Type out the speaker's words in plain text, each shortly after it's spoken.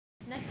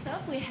Next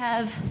up, we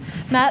have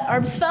Matt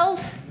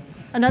Arbesfeld,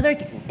 another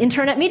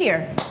intern at Meteor.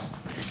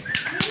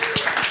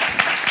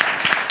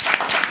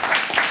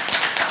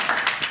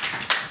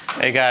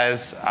 Hey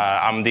guys,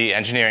 I'm the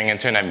engineering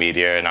intern at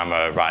Meteor, and I'm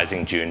a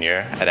rising junior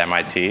at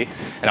MIT.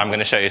 And I'm going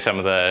to show you some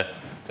of the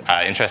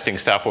interesting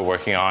stuff we're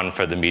working on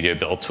for the Meteor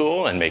build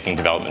tool and making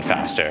development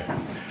faster.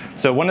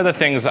 So one of the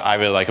things that I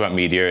really like about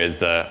Meteor is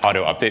the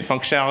auto update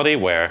functionality,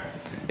 where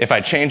if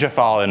I change a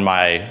file in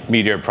my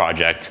Meteor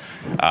project,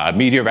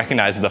 Meteor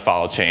recognizes the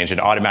file change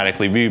and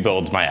automatically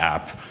rebuilds my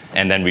app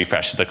and then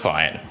refreshes the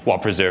client while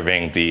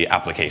preserving the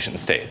application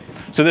state.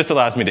 So this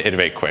allows me to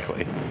iterate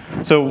quickly.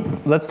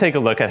 So let's take a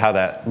look at how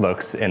that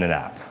looks in an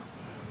app.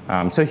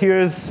 So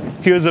here's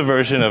a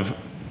version of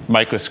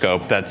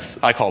Microscope that's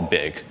I call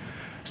big.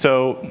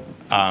 So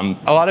a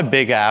lot of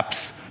big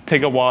apps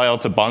take a while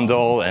to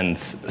bundle and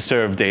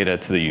serve data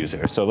to the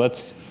user. So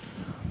let's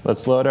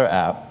load our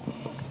app.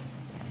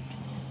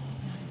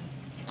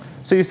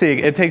 So you see,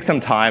 it takes some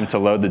time to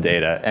load the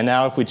data. And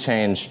now if we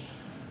change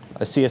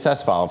a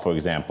CSS file, for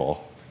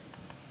example,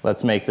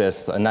 let's make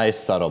this a nice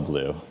subtle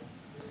blue.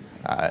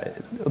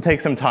 It'll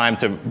take some time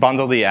to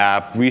bundle the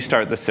app,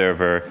 restart the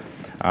server.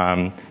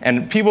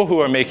 And people who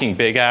are making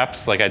big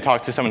apps, like I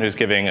talked to someone who's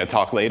giving a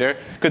talk later,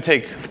 could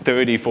take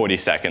 30, 40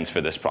 seconds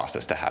for this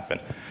process to happen.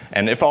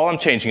 And if all I'm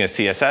changing is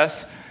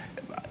CSS,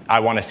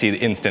 I want to see the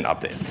instant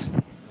updates.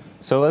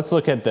 So let's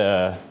look at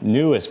the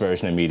newest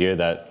version of Meteor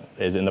that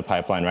is in the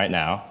pipeline right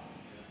now.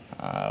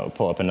 We'll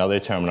pull up another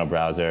terminal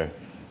browser,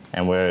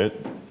 and we'll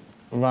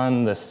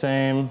run the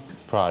same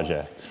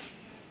project.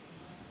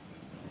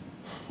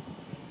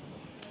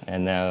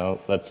 And now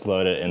let's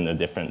load it in a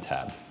different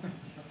tab.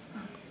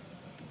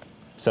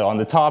 So on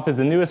the top is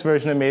the newest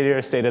version of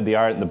Meteor, state of the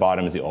art, and the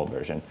bottom is the old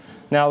version.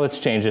 Now let's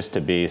change this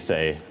to be,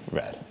 say,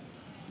 red.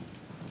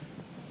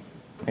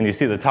 And you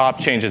see the top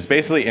changes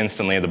basically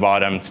instantly, the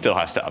bottom still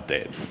has to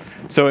update.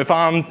 So if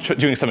I'm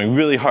doing something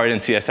really hard in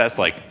CSS,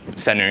 like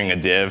centering a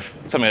div,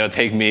 something that'll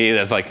take me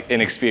as like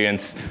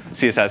inexperienced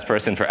CSS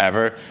person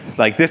forever,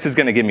 like this is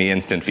going to give me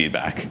instant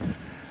feedback.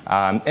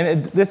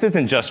 This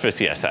isn't just for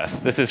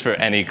CSS. This is for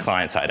any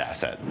client-side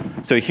asset.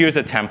 So here's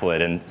a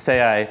template, and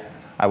say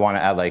I want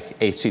to add like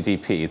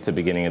HTTP to the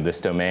beginning of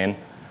this domain.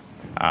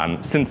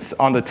 Since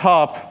on the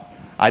top,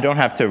 I don't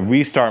have to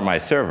restart my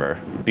server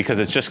because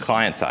it's just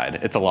client-side.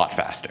 It's a lot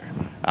faster.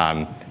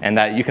 And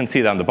that you can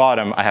see that on the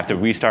bottom, I have to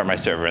restart my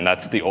server, and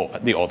that's the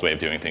old way of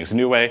doing things. The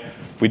new way,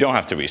 we don't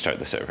have to restart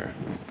the server.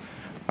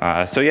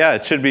 So yeah,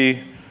 it should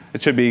be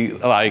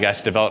allow you guys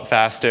to develop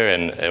faster,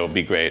 and it will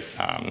be great.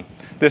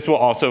 This will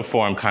also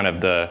form kind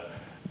of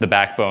the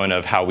backbone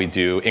of how we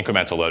do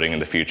incremental loading in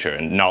the future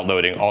and not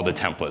loading all the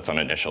templates on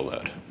initial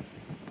load.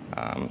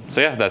 So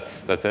yeah,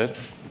 that's it.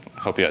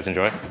 Hope you guys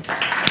enjoy.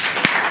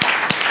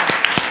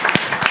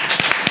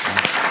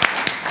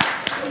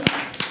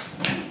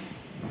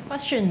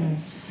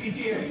 Questions?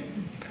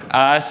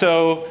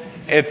 So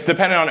it's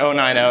dependent on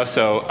 090,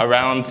 so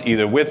around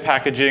either with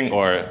packaging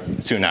or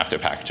soon after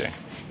packaging.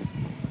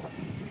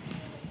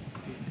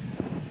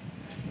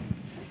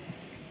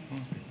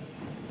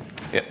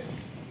 Yeah.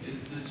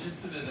 Is the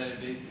gist of it that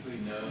it basically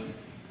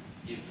knows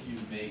if you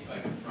make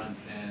like a front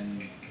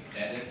end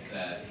edit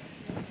that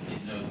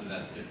it knows that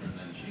that's different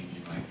than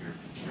changing like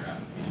your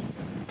application?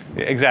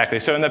 Yeah,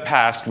 exactly. So in the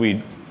past,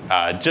 we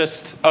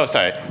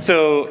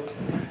So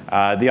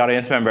the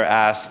audience member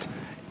asked,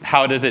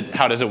 how does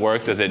it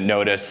work? Does it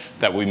notice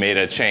that we made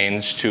a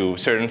change to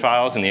certain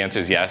files? And the answer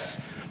is yes.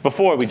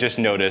 Before, we just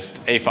noticed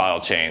a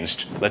file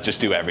changed. Let's just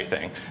do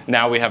everything.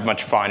 Now we have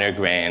much finer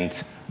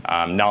grained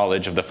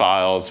knowledge of the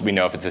files. We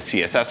know if it's a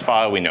CSS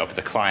file. We know if it's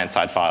a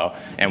client-side file.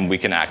 And we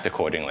can act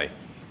accordingly.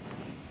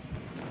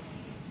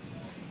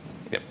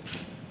 Yep.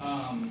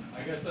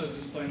 I guess that was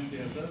just plain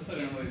CSS. I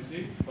didn't really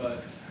see.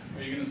 But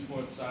are you going to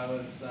support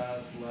stylus,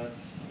 Sass,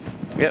 less?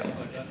 Yeah,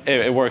 like that?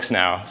 it works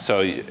now.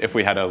 So if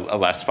we had a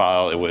less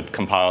file, it would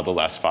compile the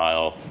less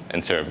file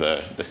and serve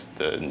the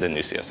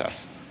new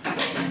CSS.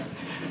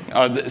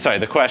 Sorry,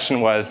 the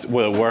question was,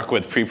 will it work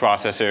with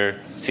preprocessor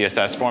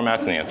CSS formats?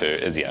 And the answer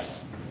is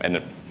yes.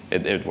 And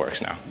it works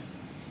now.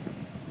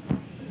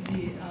 Is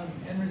the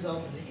end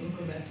result of the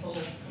incremental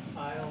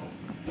file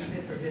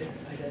bit for bit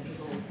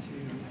identical to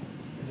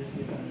as if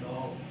you had done it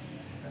all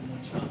in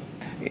one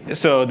chunk?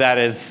 So that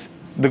is,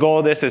 the goal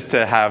of this is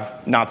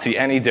to not see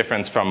any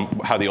difference from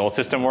how the old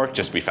system worked,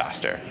 just be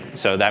faster.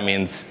 So that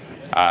means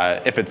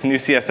if it's new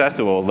CSS,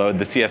 it will load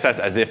the CSS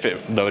as if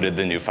it loaded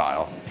the new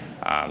file.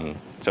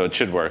 So it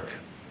should work.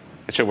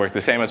 It should work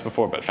the same as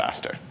before, but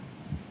faster.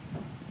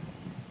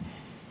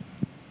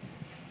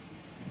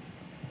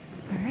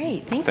 All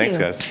right, thank you. Thanks,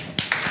 guys.